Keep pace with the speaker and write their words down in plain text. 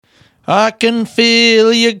I can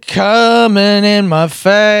feel you coming in my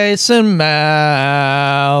face and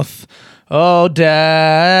mouth. Oh,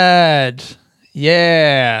 Dad.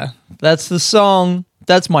 Yeah, that's the song.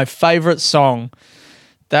 That's my favorite song.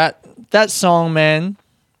 That song, man.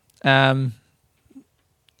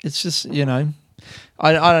 It's just, I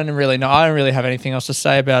don't really know. I don't really have anything else to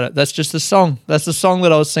say about it. That's just the song. That's the song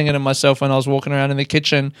that I was singing to myself when I was walking around in the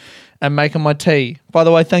kitchen and making my tea. By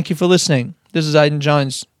the way, thank you for listening. This is Aidan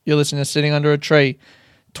Jones. You're listening to Sitting Under a Tree,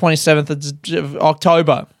 27th of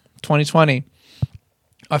October, 2020.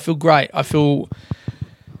 I feel great. I feel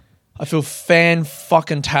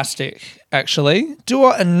fan-fucking-tastic, actually.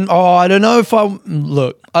 I don't know if I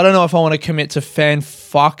want to commit to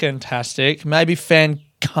fan-fucking-tastic. Maybe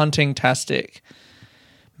fan-cunting-tastic.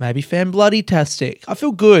 Maybe fan-bloody-tastic. I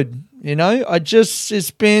feel good,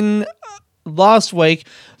 it's been last week.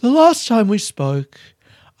 The last time we spoke,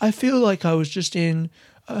 I feel like I was just in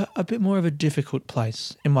a bit more of a difficult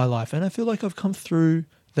place in my life. And I feel like I've come through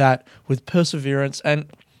that with perseverance. And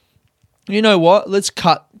you know what? Let's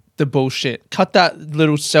cut the bullshit. Cut that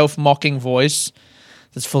little self-mocking voice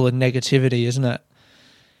that's full of negativity, isn't it?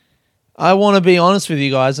 I want to be honest with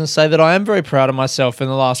you guys and say that I am very proud of myself in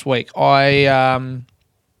the last week. I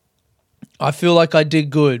feel like I did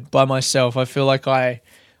good by myself. I feel like I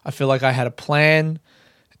had a plan,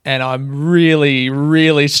 and I'm really,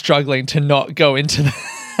 really struggling to not go into that.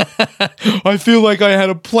 I feel like I had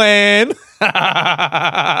a plan.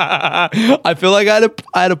 I feel like I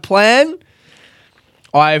had a plan.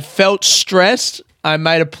 I felt stressed. I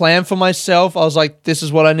made a plan for myself. I was like, this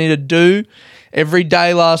is what I need to do. Every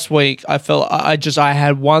day last week, I felt I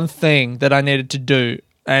had one thing that I needed to do.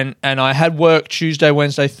 And I had work Tuesday,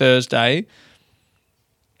 Wednesday, Thursday.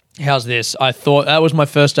 How's this? I thought that was my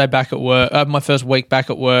first day back at work, my first week back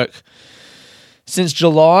at work since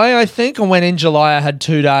July, I think. I went in July, I had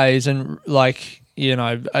 2 days, and I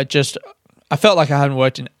felt like I hadn't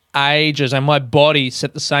worked in ages, and my body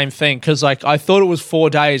said the same thing because I thought it was 4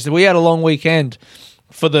 days. We had a long weekend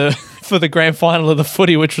for the grand final of the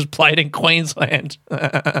footy, which was played in Queensland. We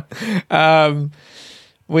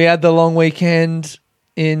had the long weekend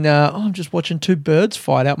in. I'm just watching two birds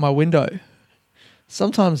fight out my window.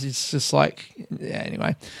 Sometimes it's just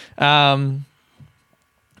anyway.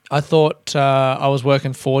 I thought I was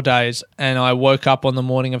working 4 days, and I woke up on the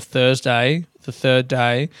morning of Thursday, the third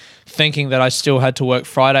day, thinking that I still had to work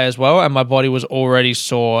Friday as well, and my body was already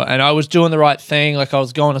sore. And I was doing the right thing. I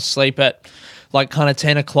was going to sleep at kind of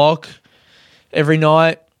 10 o'clock every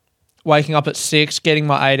night, waking up at 6, getting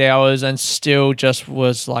my 8 hours, and still just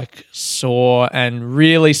was sore, and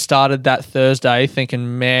really started that Thursday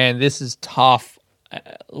thinking, man, this is tough.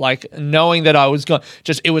 Knowing that I was going,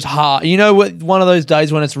 it was hard. One of those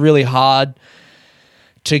days when it's really hard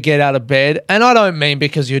to get out of bed. And I don't mean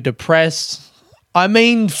because you're depressed. I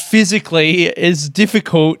mean physically it's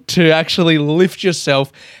difficult to actually lift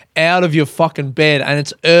yourself out of your fucking bed. And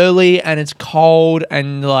it's early and it's cold,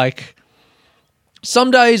 and some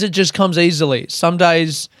days it just comes easily. Some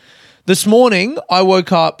days. This morning, I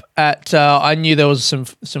woke up at, I knew there was some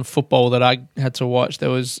football that I had to watch. There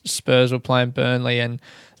was Spurs were playing Burnley, and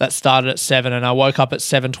that started at 7, and I woke up at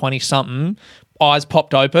 7:20 something, eyes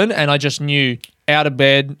popped open, and I just knew, out of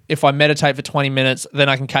bed, if I meditate for 20 minutes, then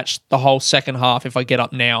I can catch the whole second half if I get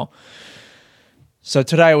up now. So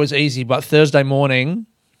today it was easy, but Thursday morning,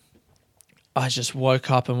 I just woke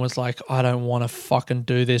up and was like, I don't want to fucking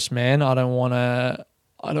do this, man. I don't want to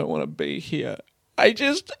be here.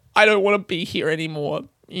 I don't want to be here anymore.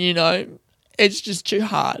 It's just too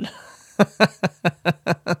hard.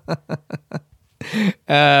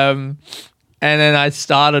 And then I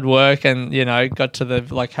started work and, got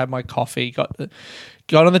to had my coffee, got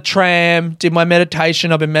on the tram, did my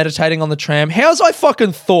meditation. I've been meditating on the tram. How's I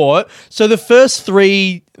fucking thought? So the first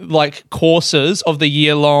 3 courses of the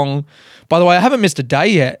year long, by the way, I haven't missed a day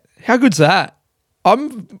yet. How good's that?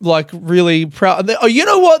 I'm really proud. Oh, you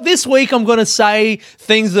know what? This week I'm going to say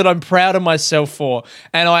things that I'm proud of myself for.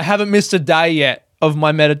 And I haven't missed a day yet of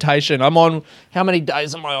my meditation. I'm on, how many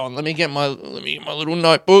days am I on? Let me get my little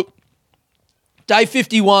notebook. Day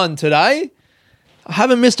 51 today. I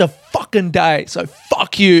haven't missed a fucking day. So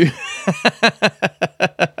fuck you.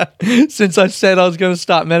 Since I said I was going to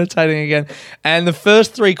start meditating again. And the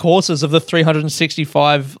first 3 courses of the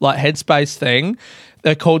 365 Headspace thing,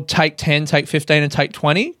 they're called Take 10, Take 15, and Take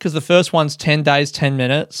 20, because the first one's 10 days, 10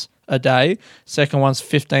 minutes a day. Second one's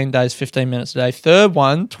 15 days, 15 minutes a day. Third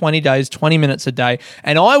one, 20 days, 20 minutes a day.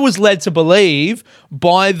 And I was led to believe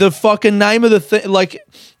by the fucking name of the thing,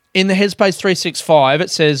 in the Headspace 365, it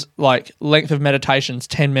says length of meditation's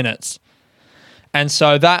 10 minutes. And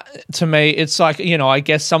so that, to me, it's like, you know, I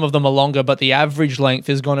guess some of them are longer, but the average length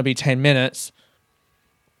is going to be 10 minutes.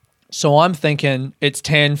 So I'm thinking it's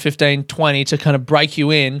 10, 15, 20 to kind of break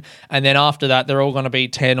you in. And then after that, they're all going to be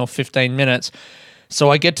 10 or 15 minutes. So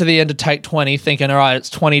I get to the end of take 20 thinking, all right, it's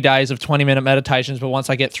 20 days of 20-minute meditations. But once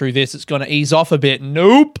I get through this, it's going to ease off a bit.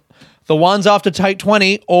 Nope. The ones after take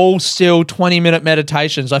 20, all still 20-minute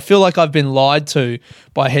meditations. I feel like I've been lied to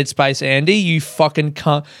by Headspace Andy. You fucking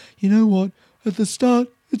can't. You know what? At the start,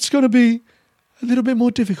 it's going to be a little bit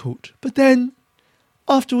more difficult. But then,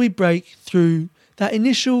 after we break through that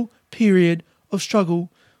initial period of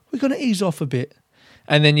struggle, we're going to ease off a bit.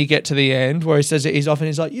 And then you get to the end where he says it ease off and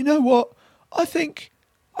he's like, you know what? I think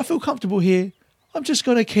I feel comfortable here. I'm just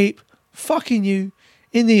going to keep fucking you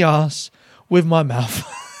in the ass with my mouth.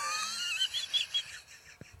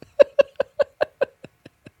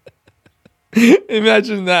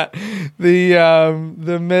 Imagine that.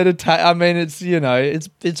 The meditate. I mean, it's, you know,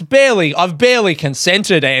 it's barely. I've barely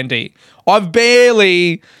consented, Andy. I'm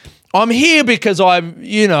here because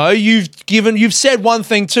you've said one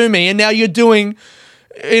thing to me, and now you're doing,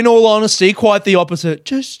 in all honesty, quite the opposite.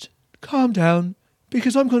 Just calm down,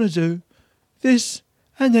 because I'm going to do this,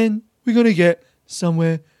 and then we're going to get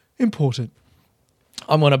somewhere important.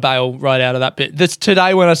 I'm going to bail right out of that bit.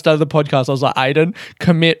 Today when I started the podcast, I was like, Aiden,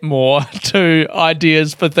 commit more to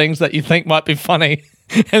ideas for things that you think might be funny.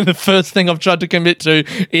 And the first thing I've tried to commit to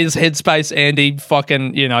is Headspace Andy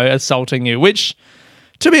fucking, assaulting you, which,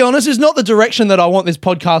 to be honest, is not the direction that I want this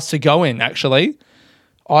podcast to go in, actually.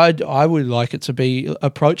 I would like it to be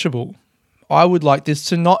approachable. I would like this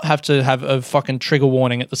to not have to have a fucking trigger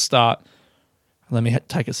warning at the start. Let me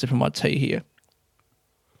take a sip of my tea here.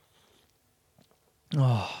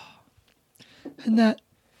 Oh, and that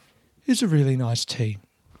is a really nice tea.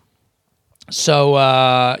 So,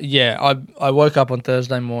 I woke up on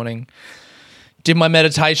Thursday morning, did my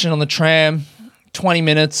meditation on the tram, 20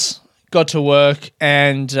 minutes, got to work,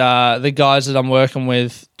 and the guys that I'm working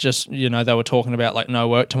with just, they were talking about like no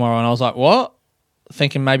work tomorrow, and I was like, what?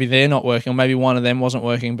 Thinking maybe they're not working, or maybe one of them wasn't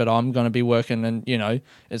working, but I'm going to be working and,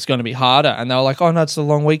 it's going to be harder. And they were like, oh, no, it's the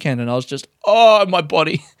long weekend. And I was just, my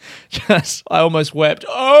body, I almost wept.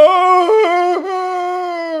 Oh,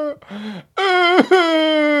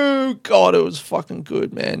 God, it was fucking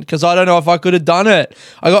good, man. Because I don't know if I could have done it.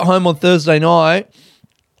 I got home on Thursday night.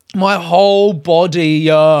 My whole body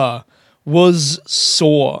was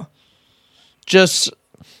sore.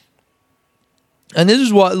 And this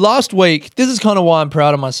is what last week, this is kind of why I'm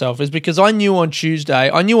proud of myself, is because I knew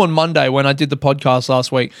on Monday when I did the podcast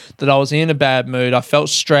last week that I was in a bad mood. I felt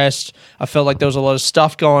stressed. I felt like there was a lot of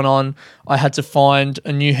stuff going on. I had to find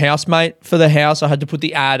a new housemate for the house. I had to put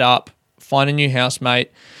the ad up, find a new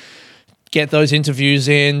housemate, get those interviews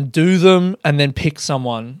in, do them, and then pick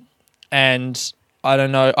someone. And I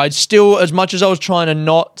don't know. I still, as much as I was trying to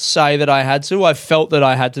not say that I had to, I felt that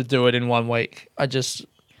I had to do it in 1 week. I just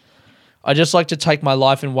like to take my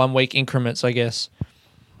life in 1 week increments, I guess.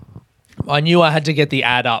 I knew I had to get the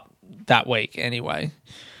ad up that week anyway.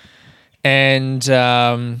 And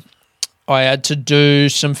I had to do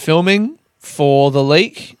some filming for The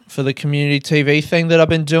Leak, for the community TV thing that I've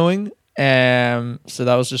been doing. So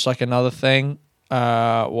that was just like another thing.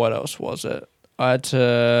 What else was it? I had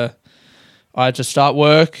to start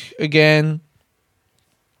work again.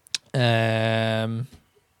 I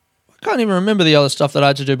can't even remember the other stuff that I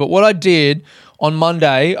had to do, but what I did on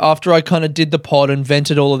Monday after I kind of did the pod and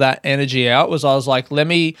vented all of that energy out was I was like,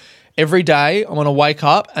 every day I'm going to wake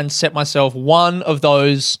up and set myself one of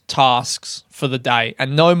those tasks for the day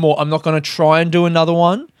and no more. I'm not going to try and do another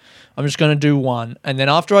one. I'm just going to do one. And then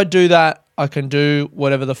after I do that, I can do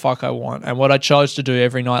whatever the fuck I want. And what I chose to do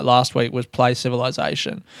every night last week was play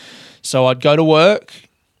Civilization. So I'd go to work,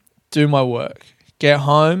 do my work, get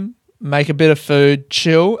home, make a bit of food,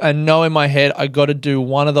 chill, and know in my head I got to do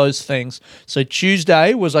one of those things. So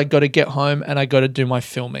Tuesday was I got to get home and I got to do my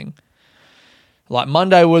filming. Like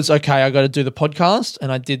Monday was, okay, I got to do the podcast,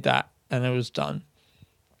 and I did that, and it was done.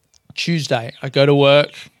 Tuesday, I go to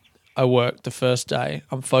work. I work the first day.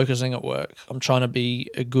 I'm focusing at work. I'm trying to be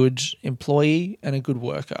a good employee and a good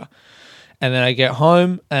worker. And then I get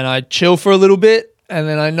home and I chill for a little bit, and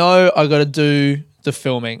then I know I got to do the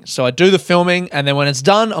filming. So I do the filming, and then when it's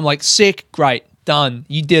done, I'm like, sick, great, done.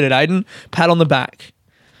 You did it, Aiden. Pat on the back.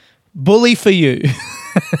 Bully for you.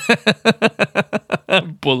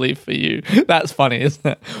 Bully for you. That's funny, isn't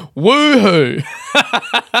it? Woohoo.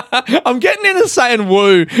 I'm getting into saying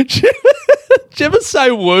woo. Do you ever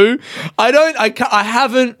say woo? I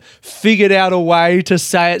haven't figured out a way to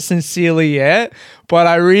say it sincerely yet, but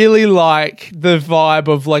I really like the vibe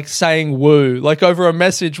of like saying woo, like over a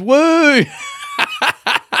message, woo.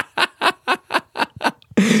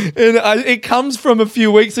 It comes from a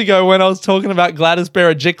few weeks ago when I was talking about Gladys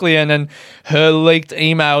Berejiklian and her leaked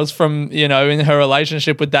emails from, in her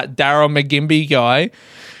relationship with that Daryl McGimby guy.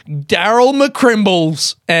 Daryl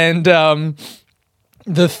McCrimbles. And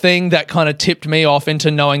the thing that kind of tipped me off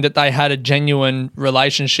into knowing that they had a genuine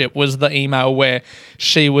relationship was the email where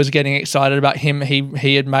she was getting excited about him.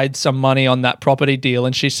 He had made some money on that property deal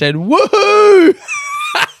and she said, woohoo!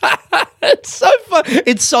 It's so fun.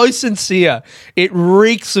 It's so sincere. It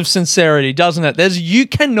reeks of sincerity, doesn't it? You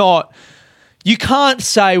can't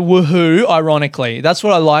say woohoo ironically. That's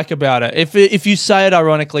what I like about it. If you say it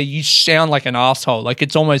ironically, you sound like an asshole. Like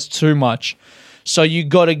it's almost too much. So you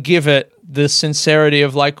got to give it the sincerity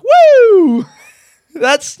of like, woo!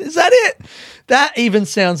 Is that it? That even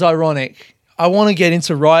sounds ironic. I want to get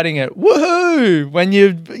into writing it. Woohoo! When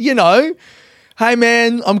hey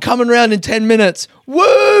man, I'm coming around in 10 minutes.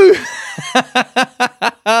 Woo!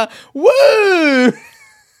 Woo!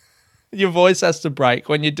 Your voice has to break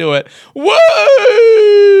when you do it. Woo!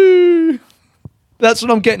 That's what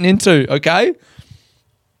I'm getting into, okay?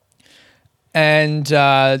 And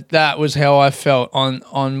that was how I felt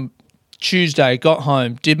on Tuesday. Got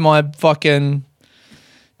home, did my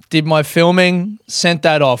filming, sent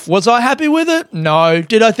that off. Was I happy with it? No.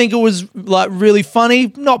 Did I think it was like really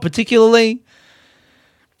funny? Not particularly.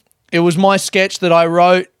 It was my sketch that I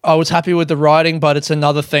wrote. I was happy with the writing, but it's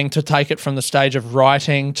another thing to take it from the stage of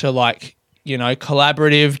writing to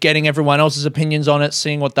collaborative, getting everyone else's opinions on it,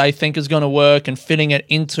 seeing what they think is going to work and fitting it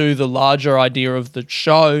into the larger idea of the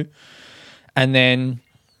show. And then,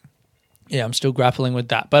 I'm still grappling with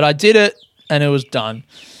that. But I did it and it was done.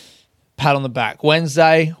 Pat on the back.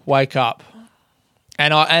 Wednesday, wake up.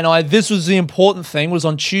 And this was the important thing, was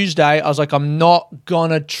on Tuesday, I was like, I'm not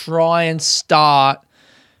going to try and start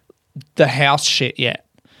the house shit yet.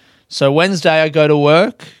 So Wednesday I go to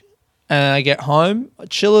work and I get home,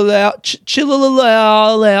 chill it out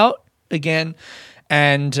again,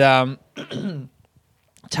 and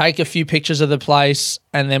take a few pictures of the place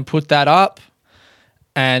and then put that up.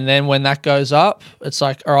 And then when that goes up, it's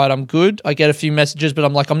like, all right, I'm good. I get a few messages, but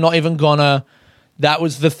I'm like, I'm not even gonna. That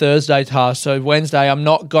was the Thursday task. So Wednesday, I'm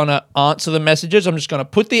not going to answer the messages. I'm just going to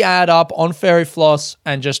put the ad up on Fairy Floss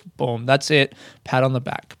and just boom, that's it. Pat on the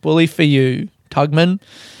back. Bully for you, Tugman.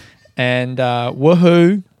 And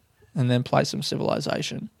woohoo. And then play some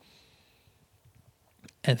Civilization.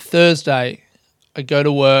 And Thursday, I go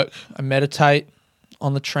to work. I meditate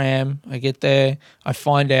on the tram. I get there. I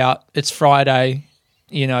find out it's Friday.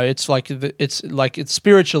 It's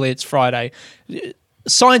spiritually it's Friday.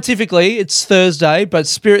 Scientifically, it's Thursday, but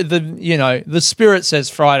the spirit says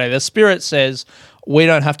Friday. The spirit says we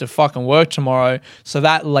don't have to fucking work tomorrow. So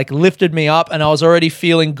that lifted me up, and I was already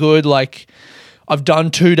feeling good. Like I've done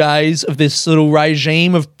 2 days of this little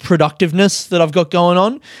regime of productiveness that I've got going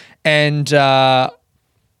on, and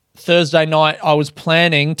Thursday night I was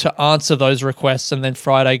planning to answer those requests and then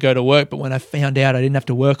Friday go to work. But when I found out I didn't have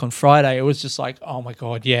to work on Friday, it was just like, oh my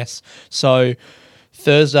God, yes. So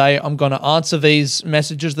Thursday, I'm going to answer these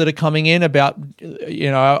messages that are coming in about,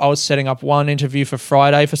 I was setting up one interview for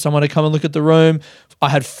Friday for someone to come and look at the room. I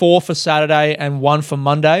had 4 for Saturday and 1 for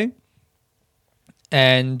Monday.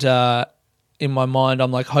 And in my mind,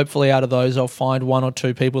 I'm like, hopefully out of those, I'll find 1 or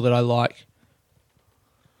 2 people that I like.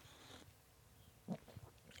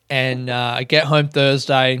 And I get home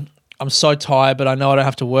Thursday. I'm so tired, but I know I don't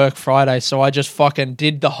have to work Friday. So I just fucking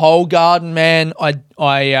did the whole garden, man. I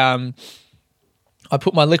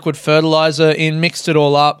put my liquid fertilizer in, mixed it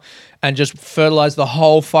all up, and just fertilized the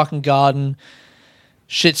whole fucking garden.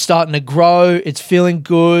 Shit's starting to grow. It's feeling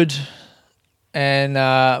good. And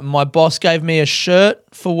my boss gave me a shirt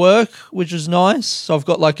for work, which was nice. So I've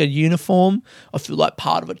got a uniform. I feel like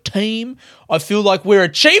part of a team. I feel like we're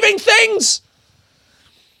achieving things.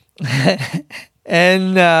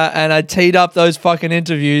 And I teed up those fucking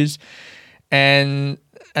interviews, and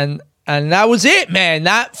that was it, man.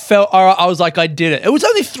 That felt, I was like, I did it. It was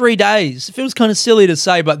only 3 days. It feels kind of silly to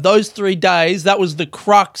say, but those 3 days, that was the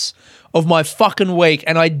crux of my fucking week,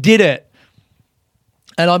 and I did it.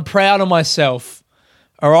 And I'm proud of myself.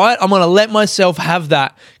 All right? I'm going to let myself have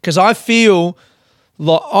that, because I feel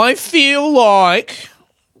like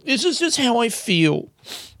this is just how I feel.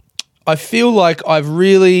 I feel like I've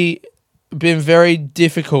really been very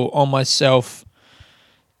difficult on myself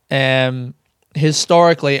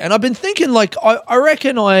historically. And I've been thinking, I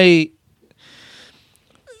reckon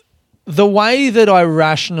the way that I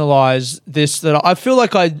rationalize this, that I feel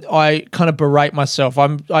like I kind of berate myself.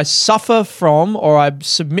 I suffer from, or I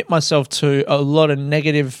submit myself to, a lot of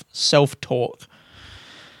negative self-talk.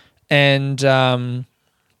 And, when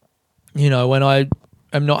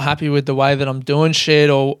am not happy with the way that I'm doing shit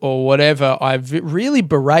or whatever, I really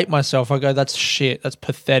berate myself. I go, that's shit. That's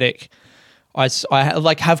pathetic. I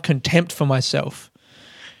like have contempt for myself.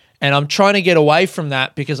 And I'm trying to get away from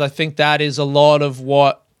that because I think that is a lot of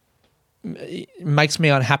what makes me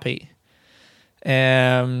unhappy.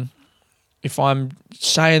 If I'm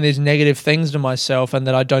saying these negative things to myself and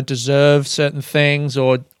that I don't deserve certain things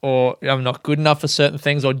or I'm not good enough for certain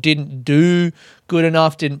things or didn't do good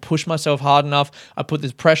enough, didn't push myself hard enough, I put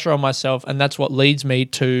this pressure on myself, and that's what leads me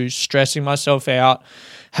to stressing myself out,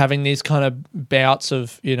 having these kind of bouts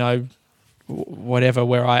of, whatever,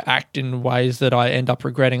 where I act in ways that I end up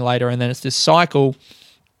regretting later, and then it's this cycle.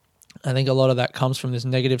 I think a lot of that comes from this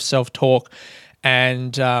negative self-talk,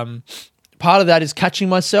 and part of that is catching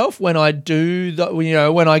myself when I do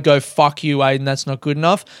when I go, fuck you, Aiden, that's not good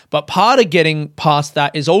enough. But part of getting past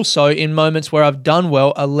that is also in moments where I've done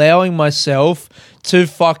well, allowing myself to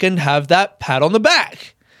fucking have that pat on the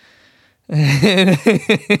back. And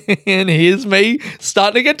here's me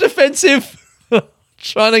starting to get defensive.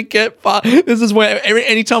 Trying to get past. This is where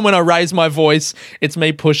anytime when I raise my voice, it's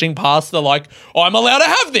me pushing past the I'm allowed to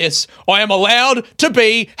have this. I am allowed to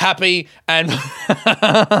be happy and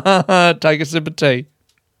take a sip of tea.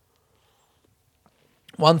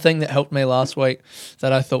 One thing that helped me last week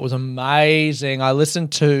that I thought was amazing,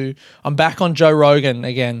 I'm back on Joe Rogan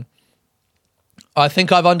again. I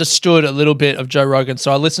think I've understood a little bit of Joe Rogan.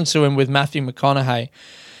 So I listened to him with Matthew McConaughey,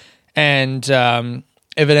 and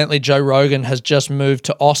evidently Joe Rogan has just moved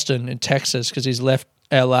to Austin in Texas because he's left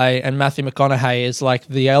LA, and Matthew McConaughey is like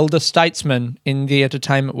the elder statesman in the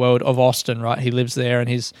entertainment world of Austin, right? He lives there and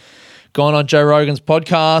he's gone on Joe Rogan's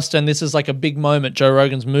podcast, and this is like a big moment. Joe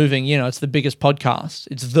Rogan's moving, it's the biggest podcast.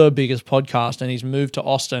 It's the biggest podcast, and he's moved to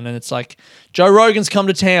Austin, and it's like Joe Rogan's come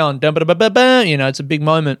to town. It's a big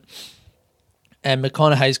moment. And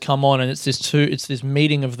McConaughey's come on, and it's this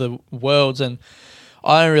meeting of the worlds, and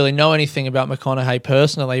I don't really know anything about McConaughey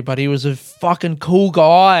personally, but he was a fucking cool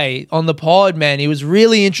guy on the pod, man. He was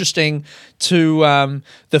really interesting to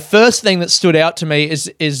the first thing that stood out to me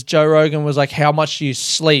is Joe Rogan was like, how much do you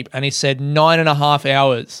sleep? And he said 9.5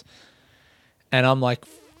 hours. And I'm like,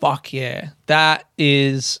 fuck yeah. That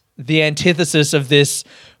is the antithesis of this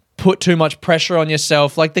put too much pressure on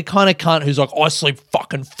yourself. Like the kind of cunt who's like, I sleep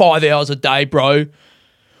fucking 5 hours a day, bro.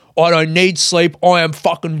 I don't need sleep. I am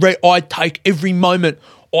fucking I take every moment.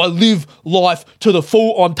 I live life to the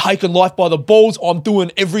full. I'm taking life by the balls. I'm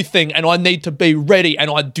doing everything, and I need to be ready,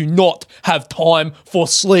 and I do not have time for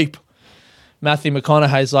sleep. Matthew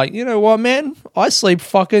McConaughey's like, you know what, man? I sleep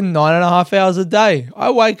fucking 9.5 hours a day.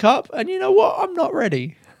 I wake up, and you know what? I'm not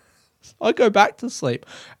ready. I go back to sleep,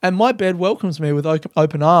 and my bed welcomes me with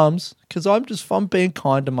open arms because I'm being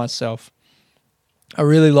kind to myself. I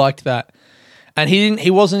really liked that. And he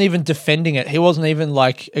wasn't even defending it. He wasn't even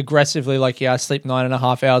like aggressively like, yeah, I sleep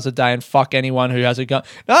 9.5 hours a day and fuck anyone who has a gun.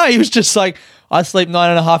 No, he was just like, I sleep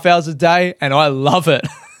 9.5 hours a day and I love it.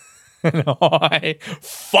 And I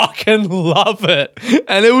fucking love it.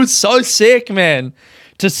 And it was so sick, man,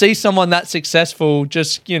 to see someone that successful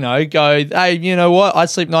just, go, hey, you know what? I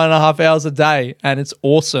sleep 9.5 hours a day and it's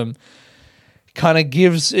awesome. Kind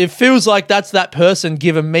of it feels like that's that person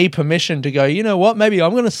giving me permission to go, you know what, maybe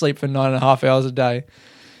I'm going to sleep for 9.5 hours a day.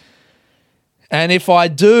 And if I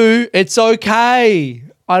do, it's okay.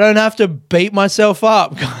 I don't have to beat myself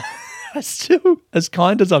up. Still, as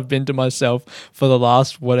kind as I've been to myself for the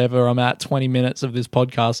last, whatever I'm at, 20 minutes of this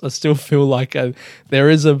podcast, I still feel like there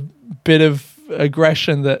is a bit of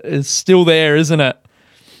aggression that is still there, isn't it?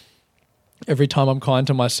 Every time I'm kind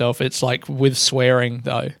to myself, it's like with swearing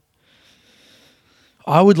though.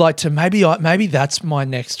 I would like to maybe that's my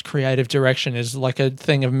next creative direction is like a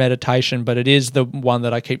thing of meditation, but it is the one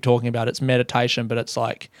that I keep talking about. It's meditation, but it's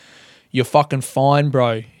like, you're fucking fine,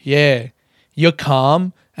 bro. Yeah, you're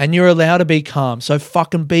calm and you're allowed to be calm. So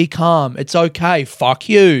fucking be calm. It's okay. Fuck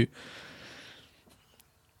you.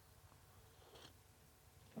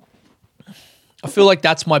 I feel like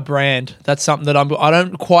that's my brand. That's something that I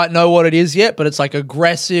don't quite know what it is yet, but it's like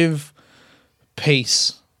aggressive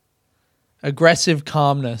peace. Aggressive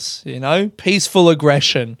calmness, peaceful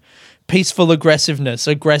aggression, peaceful aggressiveness,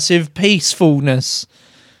 aggressive peacefulness,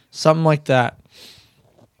 something like that.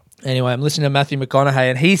 Anyway, I'm listening to Matthew McConaughey,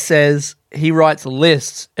 and he says he writes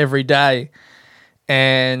lists every day.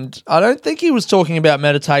 And I don't think he was talking about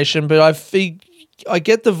meditation, but I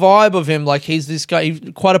get the vibe of him like he's this guy, he's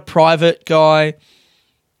quite a private guy.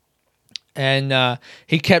 And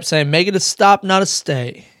he kept saying, make it a stop, not a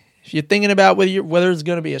stay. If you're thinking about whether it's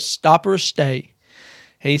going to be a stop or a stay,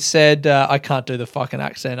 he said, I can't do the fucking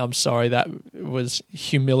accent. I'm sorry. That was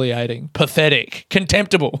humiliating, pathetic,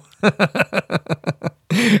 contemptible.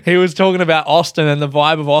 He was talking about Austin and the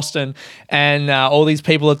vibe of Austin, and all these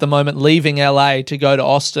people at the moment leaving LA to go to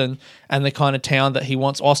Austin, and the kind of town that he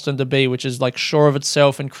wants Austin to be, which is like sure of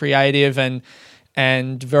itself and creative and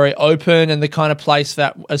very open, and the kind of place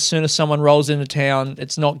that as soon as someone rolls into town,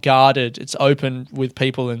 it's not guarded, it's open with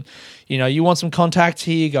people. And you want some contacts,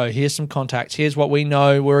 here you go, here's some contacts, here's what we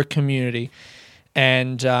know, we're a community.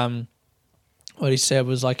 And what he said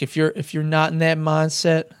was like, if you're not in that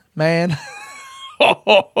mindset, man,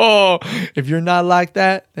 if you're not like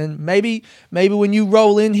that, then maybe when you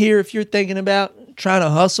roll in here, if you're thinking about trying to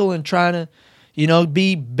hustle and trying to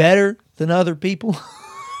be better than other people,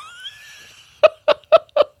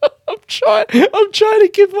 I'm trying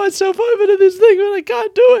to give myself over to this thing, but I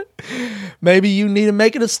can't do it. Maybe you need to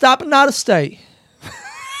make it a stop and not a stay.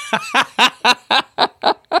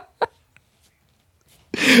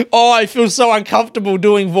 Oh, I feel so uncomfortable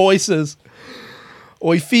doing voices.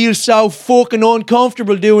 I feel so fucking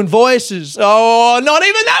uncomfortable doing voices. Oh, not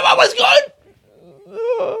even that one was good.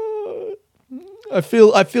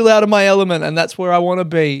 I feel out of my element, and that's where I want to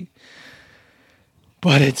be.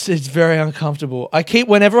 But it's very uncomfortable.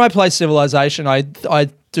 Whenever I play Civilization, I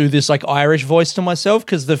do this like Irish voice to myself,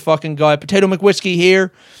 because the fucking guy, Potato McWhiskey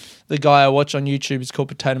here, the guy I watch on YouTube is called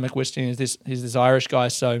Potato McWhiskey, and he's this Irish guy.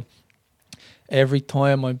 So every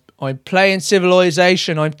time I'm playing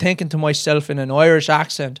Civilization, I'm thinking to myself in an Irish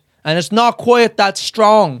accent, and it's not quite that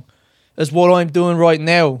strong as what I'm doing right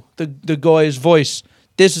now, the guy's voice.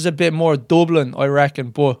 This is a bit more Dublin, I reckon,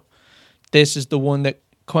 but this is the one that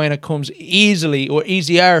kind of comes easily or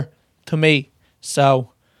easier to me,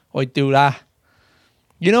 so I do that.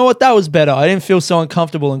 You know what? That was better. I didn't feel so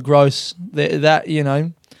uncomfortable and gross. That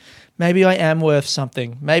maybe I am worth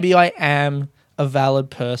something. Maybe I am a valid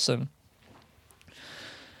person.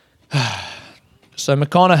 So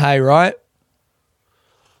McConaughey, right?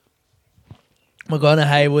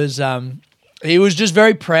 McConaughey was he was just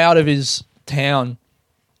very proud of his town.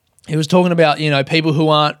 He was talking about people who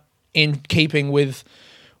aren't in keeping with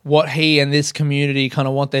what he and this community kind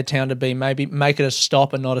of want their town to be. Maybe make it a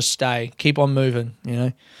stop and not a stay. Keep on moving,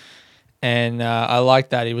 And I like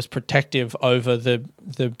that. He was protective over the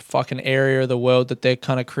fucking area of the world that they're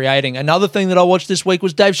kind of creating. Another thing that I watched this week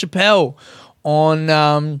was Dave Chappelle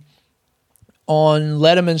on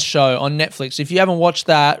Letterman's show on Netflix. If you haven't watched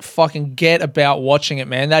that, fucking get about watching it,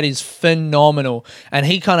 man. That is phenomenal. And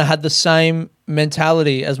he kind of had the same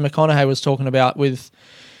mentality as McConaughey was talking about with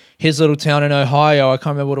his little town in Ohio. I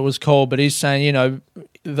can't remember what it was called, but he's saying,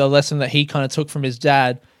 the lesson that he kind of took from his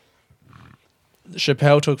dad,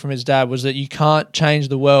 Chappelle took from his dad, was that you can't change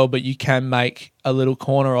the world, but you can make a little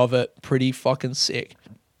corner of it pretty fucking sick.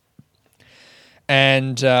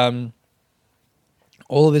 And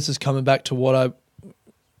all of this is coming back to what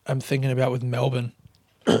I'm thinking about with Melbourne.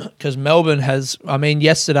 Because Melbourne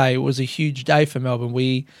yesterday was a huge day for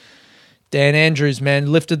Melbourne. Dan Andrews,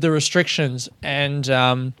 man, lifted the restrictions, and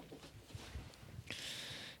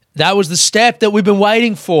that was the step that we've been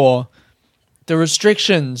waiting for. The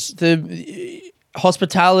restrictions, the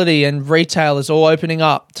hospitality and retail is all opening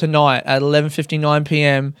up tonight at 11:59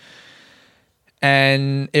 p.m.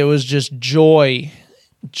 And it was just joy,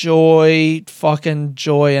 fucking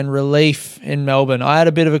joy and relief in Melbourne. I had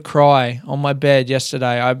a bit of a cry on my bed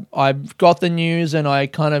yesterday. I got the news and I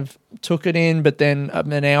kind of took it in, but then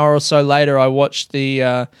an hour or so later I watched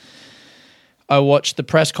the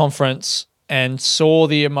press conference and saw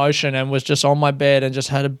the emotion and was just on my bed and just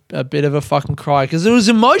had a bit of a fucking cry, because it was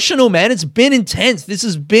emotional, man. It's been intense. This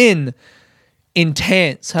has been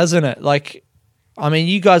intense, hasn't it?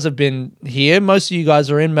 You guys have been here. Most of you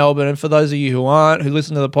guys are in Melbourne, and for those of you who aren't, who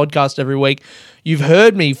listen to the podcast every week, you've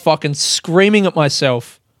heard me fucking screaming at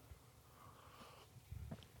myself.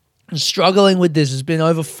 I'm struggling with this. It's been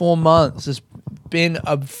over 4 months. It's been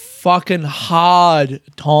a fucking hard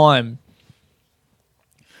time.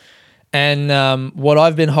 And what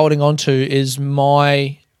I've been holding on to is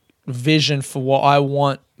my vision for what I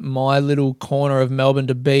want my little corner of Melbourne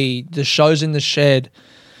to be. The shows in the shed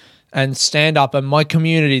and stand-up and my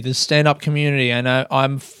community, the stand-up community. And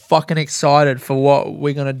I'm fucking excited for what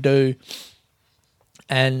we're going to do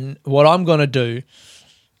and what I'm going to do.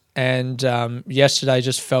 And yesterday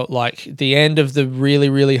just felt like the end of the really,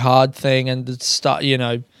 really hard thing and the start,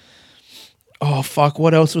 oh, fuck,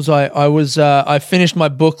 what else was I? I finished my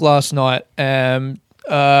book last night. Wait,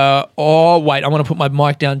 I want to put my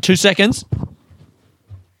mic down. 2 seconds.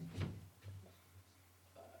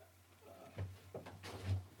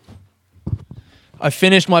 I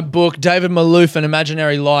finished my book, David Malouf, An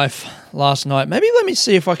Imaginary Life, last night. Maybe let me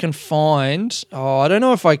see if I can find... I don't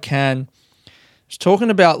know if I can. It's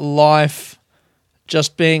talking about life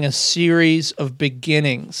just being a series of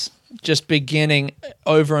beginnings, just beginning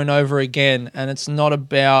over and over again. And it's not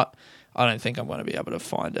about, I don't think I'm going to be able to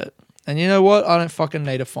find it. And you know what? I don't fucking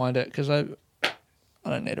need to find it because I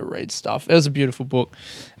don't need to read stuff. It was a beautiful book.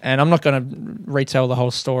 And I'm not going to retell the whole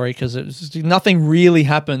story because nothing really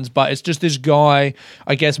happens, but it's just this guy,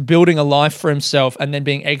 I guess, building a life for himself and then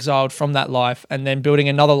being exiled from that life and then building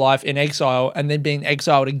another life in exile and then being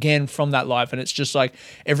exiled again from that life. And it's just like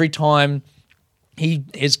every time he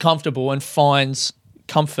is comfortable and finds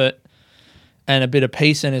comfort and a bit of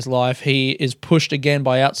peace in his life, he is pushed again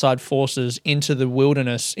by outside forces into the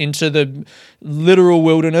wilderness, into the literal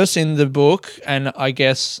wilderness in the book. And I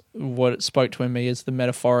guess what it spoke to in me is the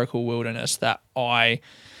metaphorical wilderness that I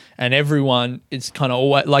and everyone is kind of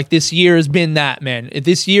always like, this year has been that, man.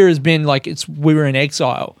 This year has been like we were in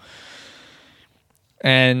exile.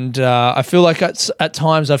 And I feel like at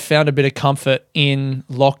times I've found a bit of comfort in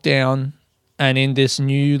lockdown and in this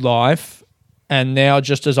new life. And now,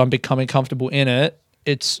 just as I'm becoming comfortable in it,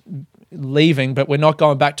 it's leaving, but we're not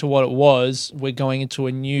going back to what it was. We're going into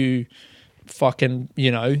a new fucking,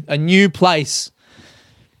 a new place.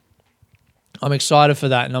 I'm excited for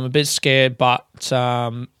that, and I'm a bit scared, but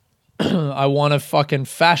I want to fucking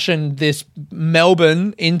fashion this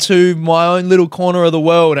Melbourne into my own little corner of the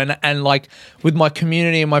world and like with my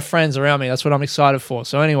community and my friends around me. That's what I'm excited for.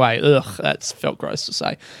 So anyway, that's felt gross to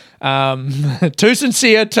say. Too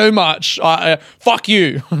sincere, too much. Fuck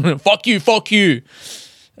you. fuck you.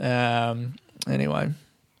 Anyway.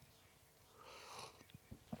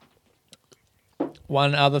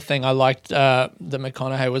 One other thing I liked that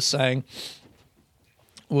McConaughey was saying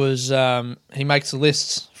was he makes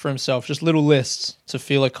lists for himself, just little lists to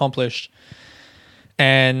feel accomplished.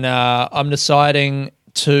 And I'm deciding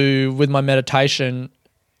to, with my meditation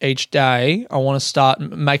each day, I want to start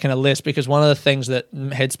making a list, because one of the things that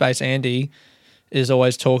Headspace Andy is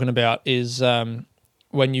always talking about is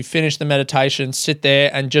when you finish the meditation, sit there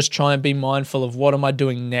and just try and be mindful of what am I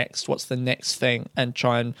doing next? What's the next thing? And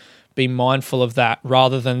try and be mindful of that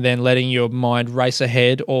rather than then letting your mind race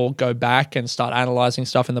ahead or go back and start analyzing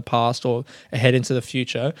stuff in the past or ahead into the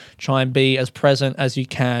future. Try and be as present as you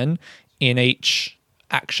can in each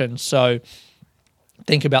action. So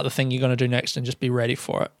think about the thing you're going to do next and just be ready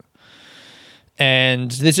for it. And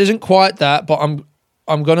this isn't quite that, but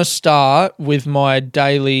I'm going to start with my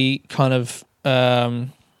daily kind of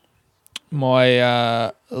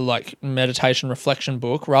my like meditation reflection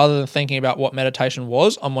book. Rather than thinking about what meditation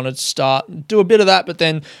was, I'm going to do a bit of that, but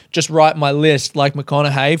then just write my list like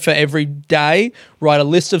McConaughey for every day. Write a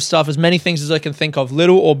list of stuff, as many things as I can think of,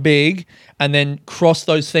 little or big, and then cross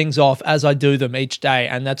those things off as I do them each day.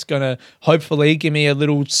 And that's going to hopefully give me a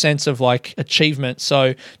little sense of like achievement.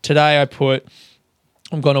 So today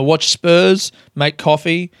I'm going to watch Spurs, make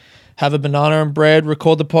coffee, have a banana and bread,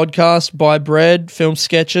 record the podcast, buy bread, film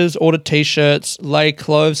sketches, order t-shirts, lay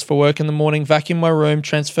clothes for work in the morning, vacuum my room,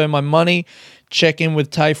 transfer my money, check in with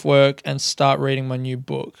TAFE work, and start reading my new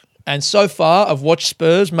book. And so far, I've watched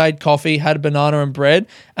Spurs, made coffee, had a banana and bread,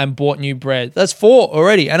 and bought new bread. That's 4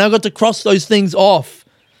 already. And I got to cross those things off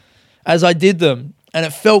as I did them. And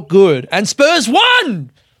it felt good. And Spurs won!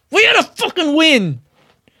 We had a fucking win!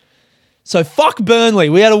 So fuck Burnley.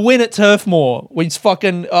 We had a win at Turf Moor. We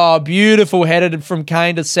fucking beautiful header from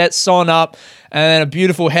Kane to set Son up, and then a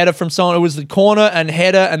beautiful header from Son. It was the corner and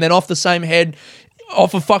header, and then off the same head,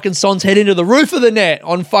 off of fucking Son's head into the roof of the net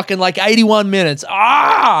on fucking like 81 minutes.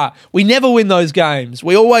 We never win those games.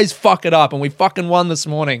 We always fuck it up, and we fucking won this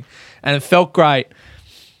morning, and it felt great.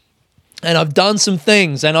 And I've done some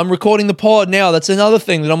things, and I'm recording the pod now. That's another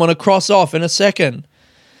thing that I'm going to cross off in a second.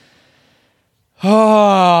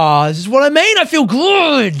 This is what I mean. I feel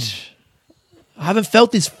good. I haven't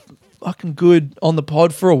felt this fucking good on the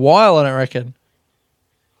pod for a while, I don't reckon.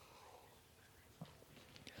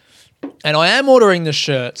 And I am ordering the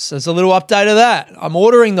shirts. There's a little update of that. I'm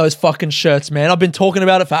ordering those fucking shirts, man. I've been talking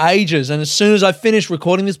about it for ages. And as soon as I finish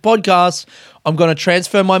recording this podcast, I'm going to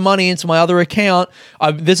transfer my money into my other account.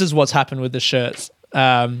 This is what's happened with the shirts.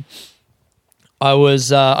 I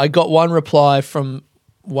got one reply from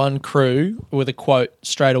one crew with a quote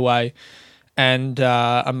straight away, and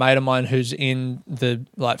a mate of mine who's in the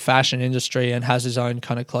like fashion industry and has his own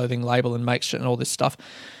kind of clothing label and makes shit and all this stuff.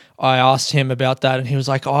 I asked him about that, and he was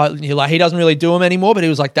like, he doesn't really do them anymore, but he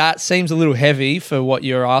was like, that seems a little heavy for what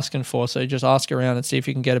you're asking for, so just ask around and see if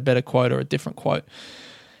you can get a better quote or a different quote.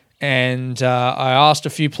 And I asked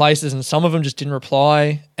a few places, and some of them just didn't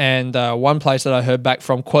reply. And one place that I heard back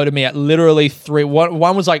from quoted me at literally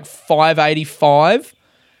one was like $5.85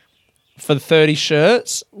 for 30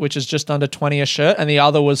 shirts, which is just under 20 a shirt, and the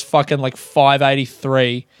other was fucking like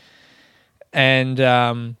 $5.83. And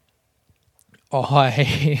I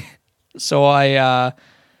so I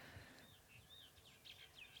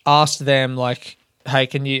asked them like,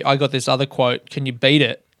 hey, I got this other quote, can you beat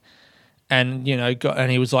it? And,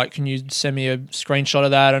 and he was like, can you send me a screenshot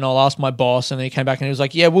of that and I'll ask my boss? And then he came back and he was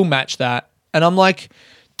like, yeah, we'll match that. And I'm like,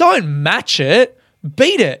 don't match it,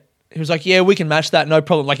 beat it. He was like, yeah, we can match that, no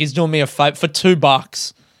problem. Like, he's doing me a favor for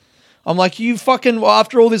 $2. I'm like, you fucking,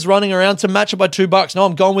 after all this running around to match it by $2, no,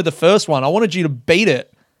 I'm going with the first one. I wanted you to beat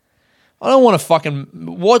it. I don't want to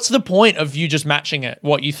what's the point of you just matching it?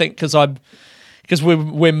 What, you think because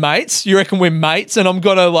we're mates? You reckon we're mates and I'm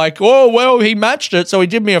going to like, oh, well, he matched it, so he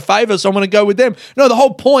did me a favor, so I'm going to go with them. No, the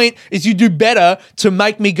whole point is you do better to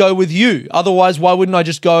make me go with you. Otherwise, why wouldn't I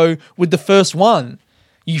just go with the first one?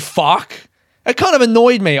 You fuck. It kind of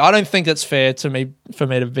annoyed me. I don't think that's fair for me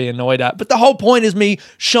to be annoyed at. But the whole point is me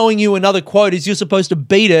showing you another quote is you're supposed to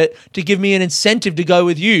beat it to give me an incentive to go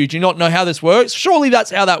with you. Do you not know how this works? Surely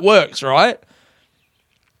that's how that works, right?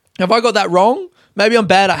 Have I got that wrong? Maybe I'm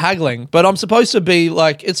bad at haggling, but I'm supposed to be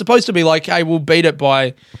like, it's supposed to be like, hey, we'll beat it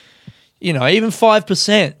by, even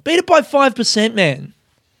 5%. Beat it by 5%, man.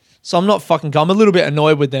 So I'm a little bit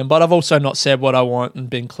annoyed with them, but I've also not said what I want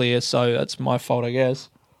and been clear, so that's my fault, I guess.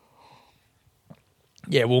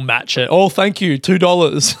 Yeah, we'll match it. Oh, thank you,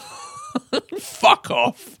 $2. Fuck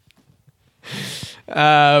off.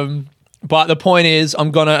 But the point is,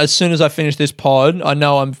 as soon as I finish this pod, I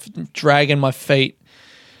know I'm dragging my feet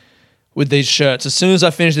with these shirts. As soon as I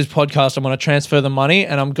finish this podcast, I'm going to transfer the money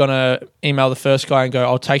and I'm going to email the first guy and go,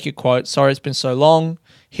 I'll take your quote. Sorry, it's been so long.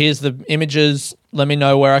 Here's the images. Let me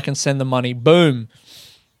know where I can send the money. Boom.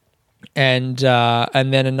 And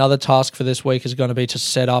then another task for this week is going to be to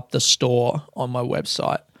set up the store on my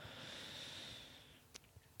website.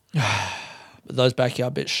 But those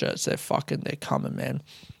Backyard Bitch shirts, they're coming, man.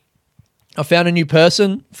 I found a new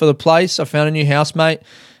person for the place. I found a new housemate.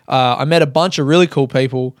 I met a bunch of really cool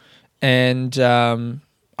people, and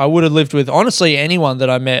I would have lived with, honestly, anyone that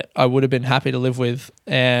I met, I would have been happy to live with.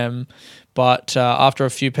 But after a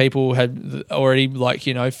few people had already,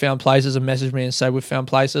 found places and messaged me and said we've found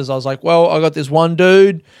places, I was like, well, I got this one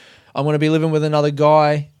dude. I'm going to be living with another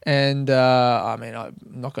guy. And, I'm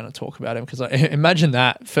not going to talk about him because imagine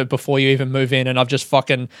that before you even move in and I've just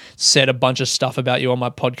fucking said a bunch of stuff about you on my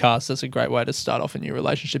podcast. That's a great way to start off a new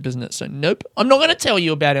relationship, isn't it? So, nope. I'm not going to tell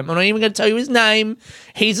you about him. I'm not even going to tell you his name.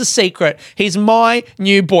 He's a secret. He's my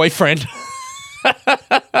new boyfriend.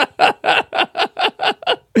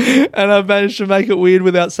 And I've managed to make it weird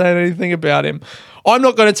without saying anything about him. I'm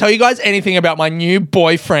not going to tell you guys anything about my new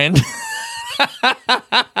boyfriend.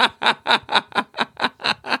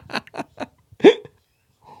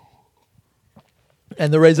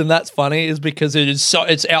 And the reason that's funny is because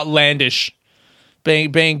it's outlandish.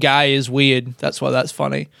 Being gay is weird. That's why that's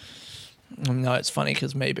funny. No, it's funny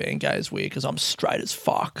because me being gay is weird because I'm straight as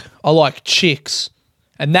fuck. I like chicks.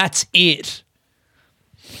 And that's it.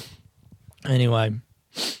 Anyway.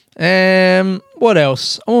 What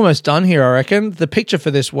else? I'm almost done here, I reckon. The picture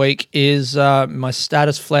for this week is my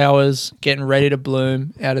status flowers getting ready to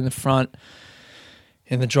bloom out in the front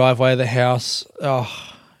in the driveway of the house. Oh,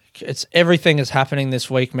 everything is happening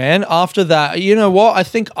this week, man. After that, you know what? I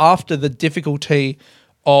think after the difficulty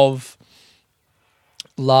of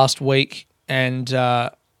last week and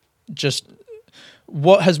just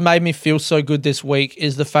what has made me feel so good this week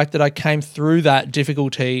is the fact that I came through that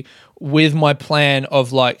difficulty with my plan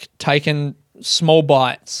of taking small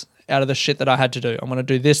bites out of the shit that I had to do. I'm going to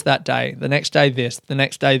do this that day, the next day this, the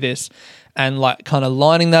next day this, and kind of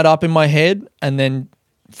lining that up in my head and then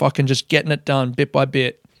fucking just getting it done bit by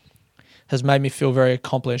bit has made me feel very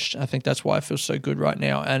accomplished. I think that's why I feel so good right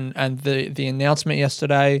now. And the announcement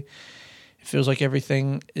yesterday, it feels like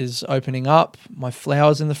everything is opening up. My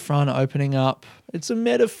flowers in the front are opening up. It's a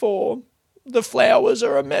metaphor. The flowers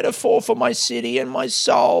are a metaphor for my city and my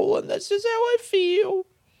soul, and this is how I feel.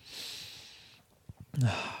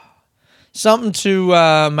 Something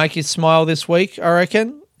to make you smile this week, I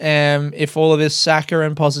reckon. If all of this sacker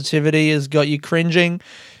and positivity has got you cringing,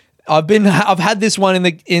 I've had this one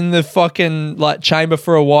in the fucking chamber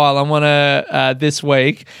for a while. I want to this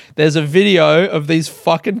week. There's a video of these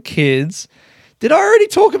fucking kids. Did I already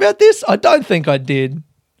talk about this? I don't think I did.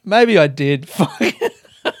 Maybe I did. Fuck.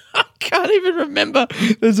 I can't even remember.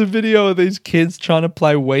 There's a video of these kids trying to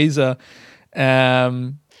play Weezer.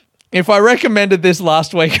 If I recommended this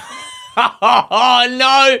last week, oh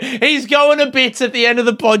no, he's going to bits at the end of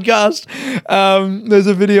the podcast. There's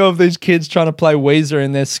a video of these kids trying to play Weezer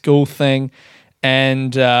in their school thing,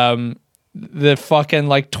 and the fucking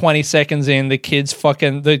like 20 seconds in, the kids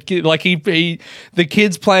fucking the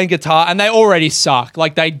kids playing guitar, and they already suck.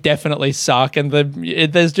 Like they definitely suck, and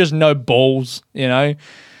there's just no balls, you know.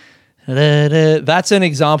 That's an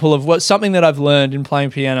example of something that I've learned in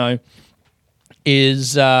playing piano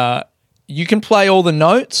is you can play all the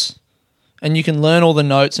notes and you can learn all the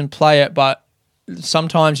notes and play it, but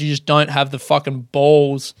sometimes you just don't have the fucking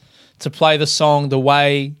balls to play the song the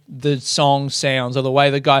way the song sounds, or the way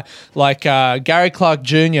the guy, like Gary Clark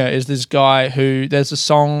Jr. is this guy who, there's a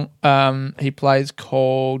song he plays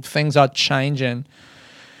called Things Are Changing,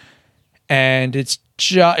 and it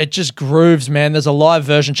just grooves, man. There's a live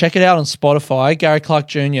version. Check it out on Spotify. Gary Clark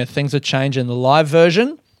Jr., Things Are Changing, the live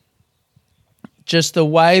version. Just the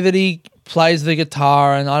way that he plays the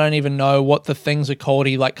guitar, and I don't even know what the things are called.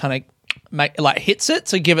 He like kind of hits it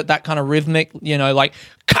to give it that kind of rhythmic, you know, like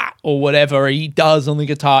cut or whatever he does on the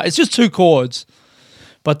guitar. It's just 2 chords.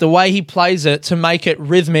 But the way he plays it to make it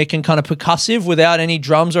rhythmic and kind of percussive without any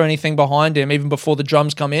drums or anything behind him, even before the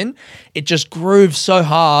drums come in, it just grooves so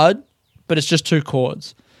hard, but it's just 2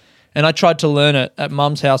 chords. And I tried to learn it at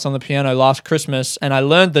Mum's house on the piano last Christmas, and I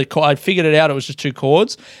learned I figured it out. It was just 2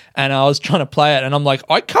 chords, and I was trying to play it, and I'm like,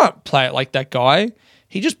 I can't play it like that guy.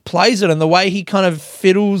 He just plays it, and the way he kind of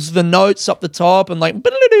fiddles the notes up the top and like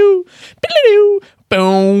biddle-a-doo, biddle-a-doo,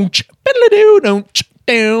 boom, biddle-a-doo, don't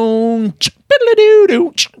down,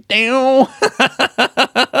 biddle-a-doo, down.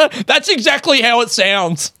 That's exactly how it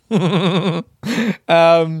sounds.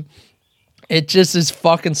 It just is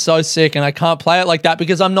fucking so sick, and I can't play it like that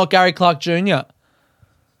because I'm not Gary Clark Jr.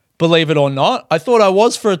 Believe it or not. I thought I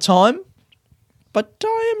was for a time, but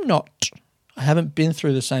I am not. I haven't been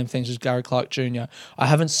through the same things as Gary Clark Jr. I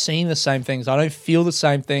haven't seen the same things. I don't feel the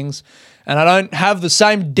same things, and I don't have the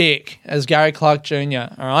same dick as Gary Clark Jr.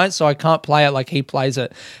 All right, so I can't play it like he plays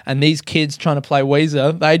it. And these kids trying to play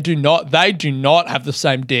Weezer, they do not have the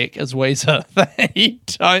same dick as Weezer. They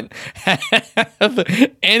don't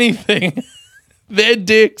have anything. Their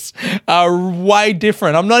dicks are way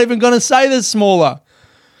different. I'm not even going to say they're smaller.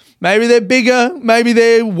 Maybe they're bigger, maybe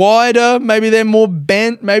they're wider, maybe they're more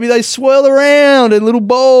bent, maybe they swirl around in little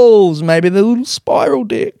balls, maybe they're little spiral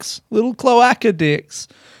dicks, little cloaca dicks,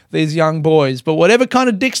 these young boys. But whatever kind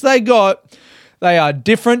of dicks they got, they are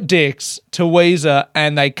different dicks to Weezer,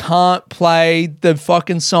 and they can't play the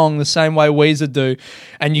fucking song the same way Weezer do.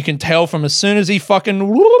 And you can tell from as soon as he fucking,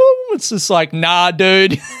 it's just like, nah,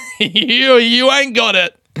 dude, you ain't got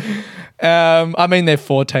it. I mean, they're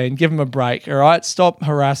 14. Give them a break, all right? Stop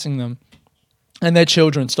harassing them. And their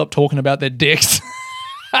children, stop talking about their dicks.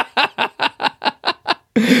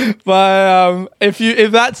 But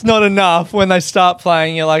if that's not enough, when they start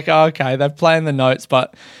playing, you're like, oh, okay, they're playing the notes,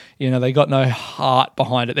 but you know, they got no heart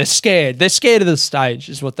behind it. They're scared. They're scared of the stage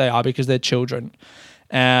is what they are, because they're children.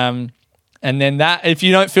 And then that, if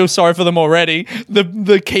you don't feel sorry for them already,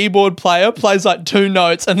 the keyboard player plays like 2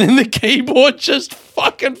 notes, and then the keyboard just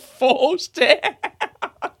fucking falls down.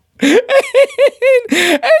 And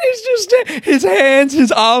he's just,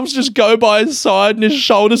 his arms just go by his side, and his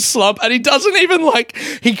shoulders slump, and he doesn't even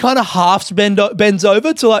he kind of bends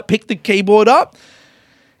over to like pick the keyboard up,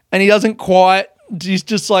 and he doesn't quite, he's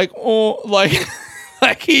just like, oh, like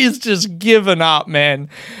he's just given up, man.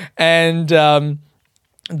 And,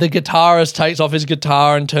 the guitarist takes off his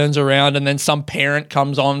guitar and turns around, and then some parent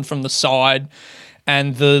comes on from the side,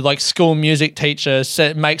 and the school music teacher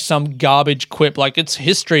makes some garbage quip like it's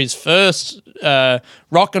history's first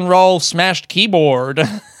rock and roll smashed keyboard.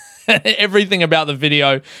 Everything about the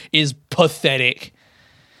video is pathetic.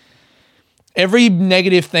 Every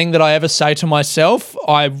negative thing that I ever say to myself,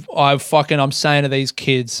 I'm saying to these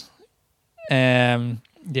kids.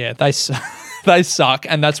 Yeah, they suck,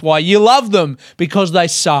 and that's why you love them, because they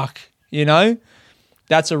suck, you know?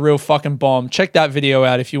 That's a real fucking bomb. Check that video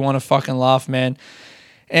out if you want to fucking laugh, man.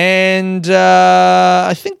 And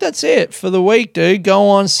I think that's it for the week, dude. Go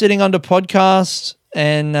on Sitting Under Podcast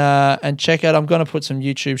and check out. I'm going to put some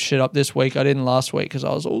YouTube shit up this week. I didn't last week because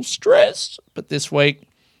I was all stressed, but this week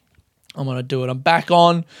I'm going to do it. I'm back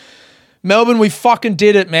on. Melbourne, we fucking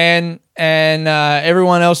did it, man. And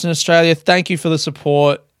everyone else in Australia, thank you for the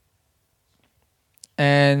support.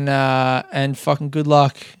 And fucking good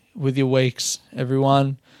luck with your weeks,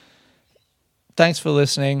 everyone. Thanks for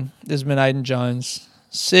listening. This has been Aidan Jones,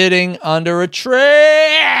 sitting under a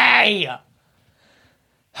tree.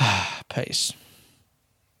 Peace.